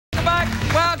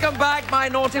Welcome back, my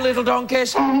naughty little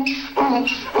donkeys.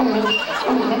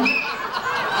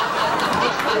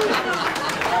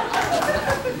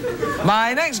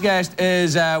 My next guest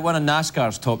is one of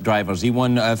NASCAR's top drivers. He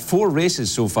won 4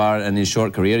 races so far in his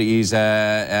short career. He's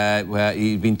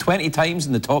been 20 times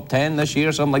in the top 10 this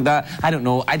year, something like that. I don't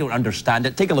know. I don't understand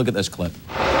it. Take a look at this clip.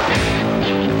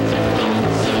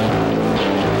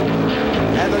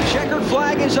 And the checkered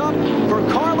flag is up for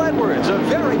Carl Edwards, a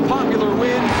very popular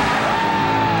win.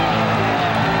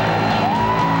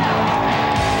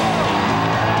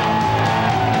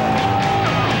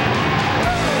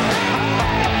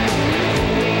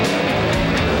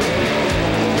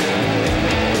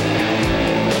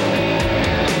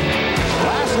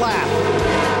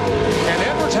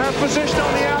 Position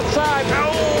on the outside.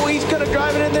 Oh, he's going to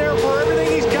drive it in there for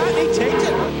everything he's got, and he takes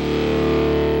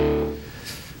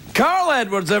it. Carl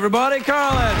Edwards, everybody.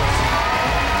 Carl Edwards.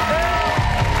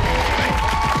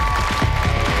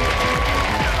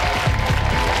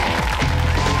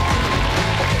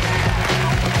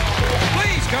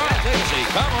 Please, Carl, take a seat.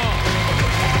 Come on.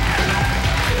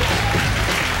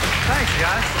 Thanks,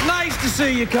 guys. Nice to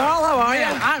see you, Carl. How are you?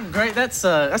 I'm great. That's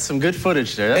some good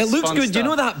footage there. That's It looks fun good. stuff. Do you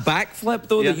know that backflip,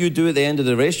 though, Yeah. that you do at the end of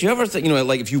the race? Do you ever think, you know,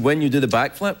 like if you win, you do the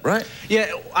backflip, right?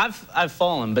 Yeah, I've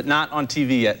fallen, but not on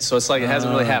TV yet. So it's like it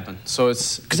hasn't really happened. So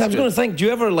it's Because I was going to think, do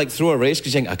you ever, like, throw a race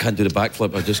because you think, I can't do the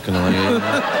backflip, I'm just going to,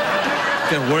 like,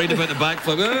 kind of worried about the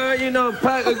backflip. You know,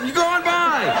 you're going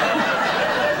by.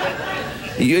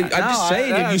 I'm just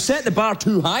saying, if you set the bar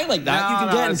too high like that, you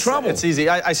can get in trouble. It's easy.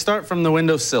 I start from the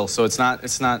windowsill, so it's not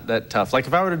that tough. Like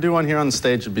if I were to do one here on the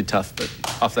stage, it'd be tough, but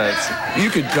off that,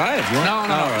 You could try it if you want.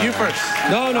 No, All right. you first.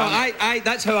 No,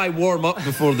 that's how I warm up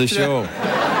before the show.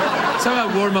 That's how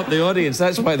I warm up the audience.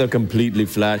 That's why they're completely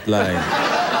flatline.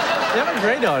 You have a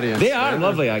great audience. They are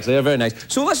lovely, actually. They're very nice.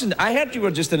 So listen, I heard you were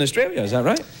just in Australia, is that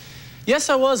right?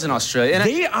 Yes, I was in Australia. And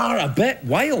They are a bit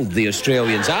wild, the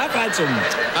Australians. I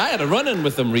had a run-in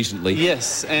with them recently.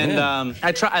 Yes, and Yeah.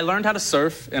 I learned how to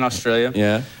surf in Australia.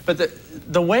 Yeah. But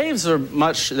the waves are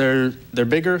they're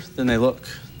bigger than they look.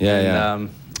 Yeah, and,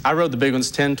 yeah. I rode the big ones,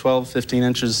 10, 12, 15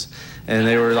 inches, and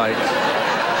they were like,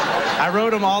 I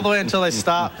rode them all the way until they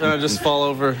stopped, and I just fall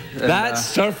over. And, That's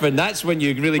surfing. That's when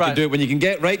you really can Right. do it. When you can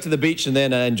get right to the beach and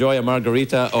then enjoy a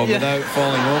margarita without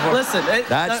falling over. Listen,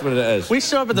 That's what it is. We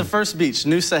show up at the first beach,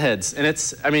 Noosa Heads, and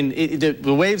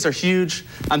the waves are huge.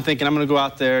 I'm thinking I'm gonna go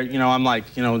out there, you know, I'm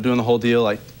like, you know, doing the whole deal,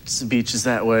 like, the beach is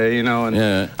that way, you know, and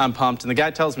Yeah. I'm pumped. And the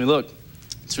guy tells me, look,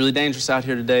 it's really dangerous out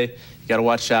here today. You gotta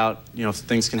watch out, you know,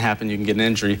 things can happen, you can get an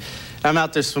injury. I'm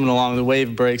out there swimming along, the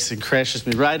wave breaks and crashes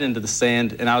me right into the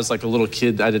sand, and I was like a little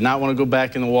kid. I did not want to go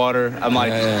back in the water. I'm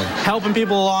like helping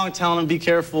people along, telling them be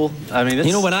careful. I mean,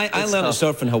 You know, when I learned to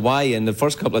surf in Hawaii, and the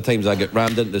first couple of times I got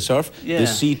rammed into the surf, the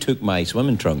sea took my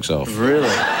swimming trunks off. Really?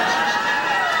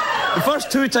 The first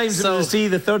 2 times it was the sea,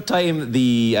 the third time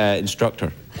the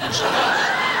instructor.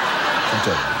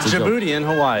 Djibouti in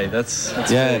Hawaii. That's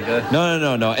Yeah. big.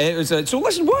 No. It was, so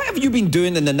listen, what have you been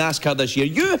doing in the NASCAR this year?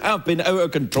 You have been out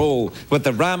of control with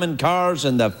the ramming cars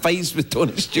and the fights with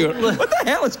Tony Stewart. What the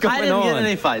hell is going on? I didn't get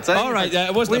any fights. All right,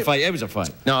 it wasn't a fight. It was a fight.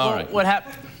 No, all right. What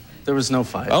happened? There was no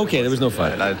fight. Okay, there was no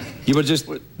fight. You were just...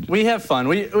 We have fun.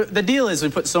 The deal is we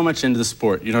put so much into the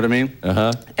sport, you know what I mean?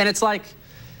 Uh-huh. And it's like,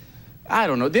 I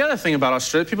don't know. The other thing about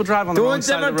Australia, people drive on the wrong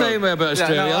side of the road. Don't tell me about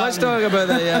Australia. Let's talk about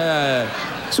that.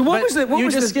 Yeah. So what was the...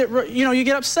 you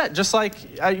get upset, just like,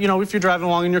 you know, if you're driving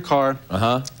along in your car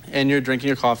and you're drinking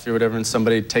your coffee or whatever and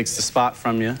somebody takes the spot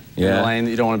from you in a lane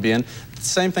that you don't want to be in. The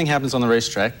same thing happens on the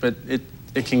racetrack, but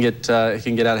it can get out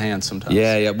of hand sometimes.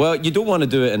 Yeah. Well, you don't want to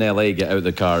do it in LA, get out of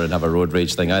the car and have a road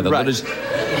rage thing either. Right.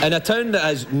 In a town that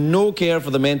has no care for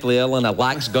the mentally ill and a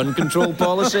lax gun control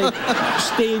policy,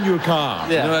 stay in your car.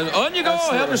 Yeah. You know, on you go,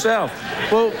 help yourself.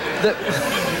 Well,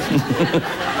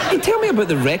 Hey, tell me about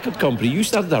the record company. You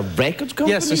started a record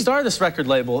company? yes, we started this record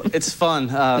label. It's fun.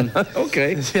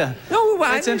 Okay. Yeah. No,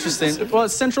 it's interesting. Well,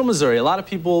 it's Central Missouri. A lot of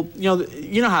people,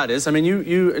 you know how it is. I mean,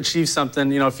 you achieve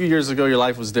something. You know, a few years ago, your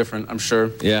life was different, I'm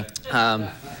sure. Yeah.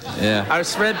 Yeah. I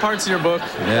read parts of your book.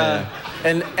 Yeah.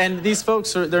 And these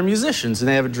folks they're musicians and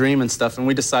they have a dream and stuff. And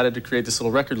we decided to create this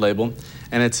little record label,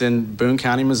 and it's in Boone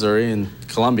County, Missouri, in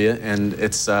Columbia. And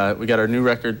it's we got our new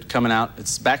record coming out.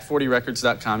 It's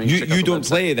back40records.com. You don't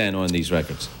play then on these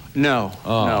records? No.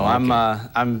 Oh, no.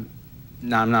 okay.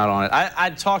 No, I'm not on it.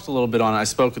 I talked a little bit on it. I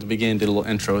spoke at the beginning, did a little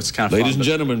intro. It's kind of fun. Ladies and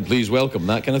gentlemen, please welcome,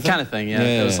 that kind of thing? Kind of thing, yeah.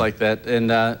 It was like that.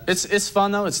 And it's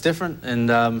fun, though. It's different.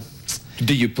 And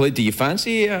Do you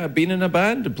fancy being in a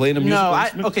band and playing a musical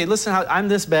instrument? Okay, listen, I'm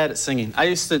this bad at singing.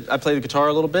 I play the guitar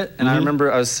a little bit, and I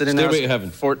remember I was sitting there. Stairway to Heaven.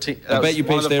 14. I bet you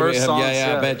played Stairway to Heaven. Songs,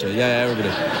 I bet you. Yeah, everybody.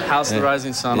 House of the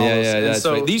Rising Sun. All those. That's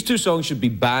so right. These two songs should be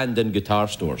banned in guitar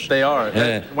stores. They are.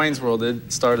 Wayne's World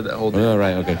started that whole thing. Oh,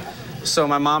 right, okay. So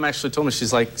my mom actually told me,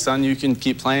 she's like, son, you can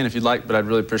keep playing if you'd like, but I'd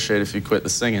really appreciate it if you quit the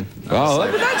singing. Oh,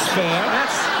 like, that's fair.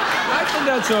 I think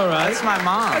that's all right. That's my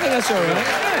mom. I think that's all right.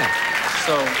 Yeah.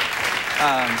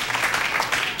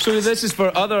 So this is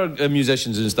for other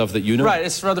musicians and stuff that you know? Right,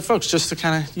 it's for other folks, just to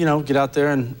kind of, get out there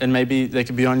and maybe they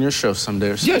could be on your show someday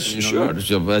or something. Yes, sure. I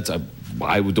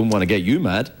don't want to get you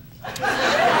mad.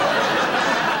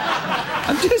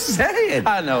 I'm just saying.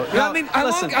 I know. No, I mean,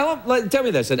 tell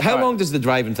me this. How long does the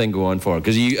driving thing go on for?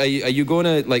 Because are you going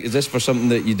to, like, is this for something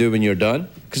that you do when you're done?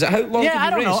 Because how long Yeah, can you I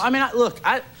don't race? know. I mean, look,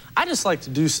 I just like to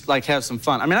do, have some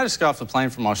fun. I mean, I just got off the plane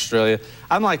from Australia.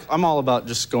 I'm all about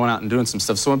just going out and doing some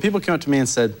stuff. So when people came up to me and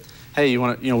said, hey, we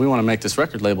want to make this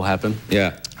record label happen.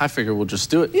 Yeah. I figure we'll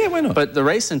just do it. Yeah, why not? But the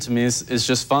racing to me is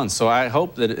just fun. So I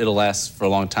hope that it'll last for a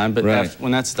long time. But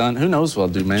when that's done, who knows what I'll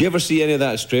do, man. Do you ever see any of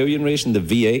that Australian racing, the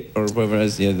V8 or whatever it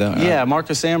is? Yeah,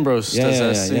 Marcus Ambrose does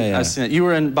that. I've seen it. You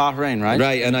were in Bahrain, right?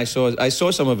 Right, and I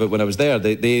saw some of it when I was there.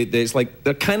 It's like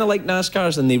they're kind of like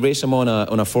NASCARs, and they race them on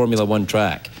a Formula One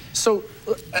track. So,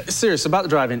 serious about the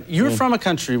driving. You're from a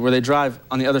country where they drive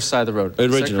on the other side of the road.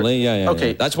 Originally, yeah. Okay,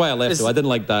 yeah. That's why I left. Though I didn't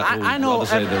like that. I know. Other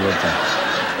side of the road thing.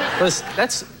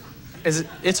 Listen,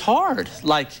 it's hard.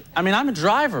 Like, I mean, I'm a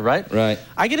driver, right? Right.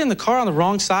 I get in the car on the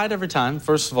wrong side every time,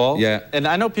 first of all. Yeah. And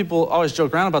I know people always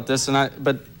joke around about this,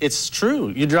 but it's true.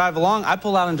 You drive along, I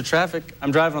pull out into traffic,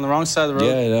 I'm driving on the wrong side of the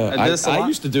road. Yeah, I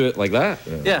used to do it like that.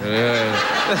 Yeah.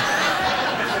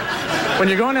 When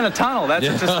you're going in a tunnel, that's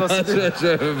what you're supposed to do. That's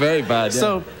very bad, yeah.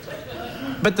 So,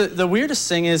 but the weirdest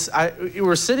thing is,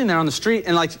 we're sitting there on the street,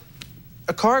 and like,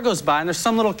 a car goes by and there's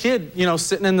some little kid,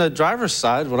 sitting in the driver's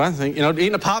side, what I think,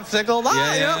 eating a popsicle. I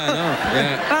know.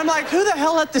 Yeah. And I'm like, who the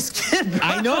hell let this kid drive?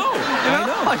 I know.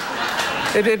 Like,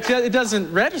 it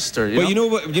doesn't register. You know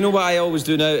what I always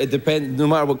do now? It depends. No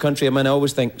matter what country I'm in, I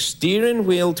always think steering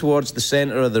wheel towards the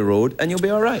center of the road, and you'll be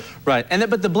all right. Right.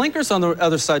 But the blinker's on the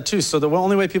other side too. So the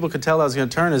only way people could tell I was going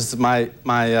to turn is my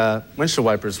windshield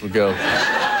wipers would go.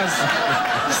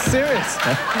 Serious.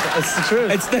 It's the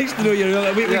truth. It's nice to know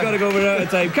you're. We got to go. We're out of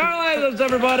time. Carl Islands,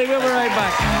 everybody. We'll be right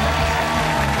back.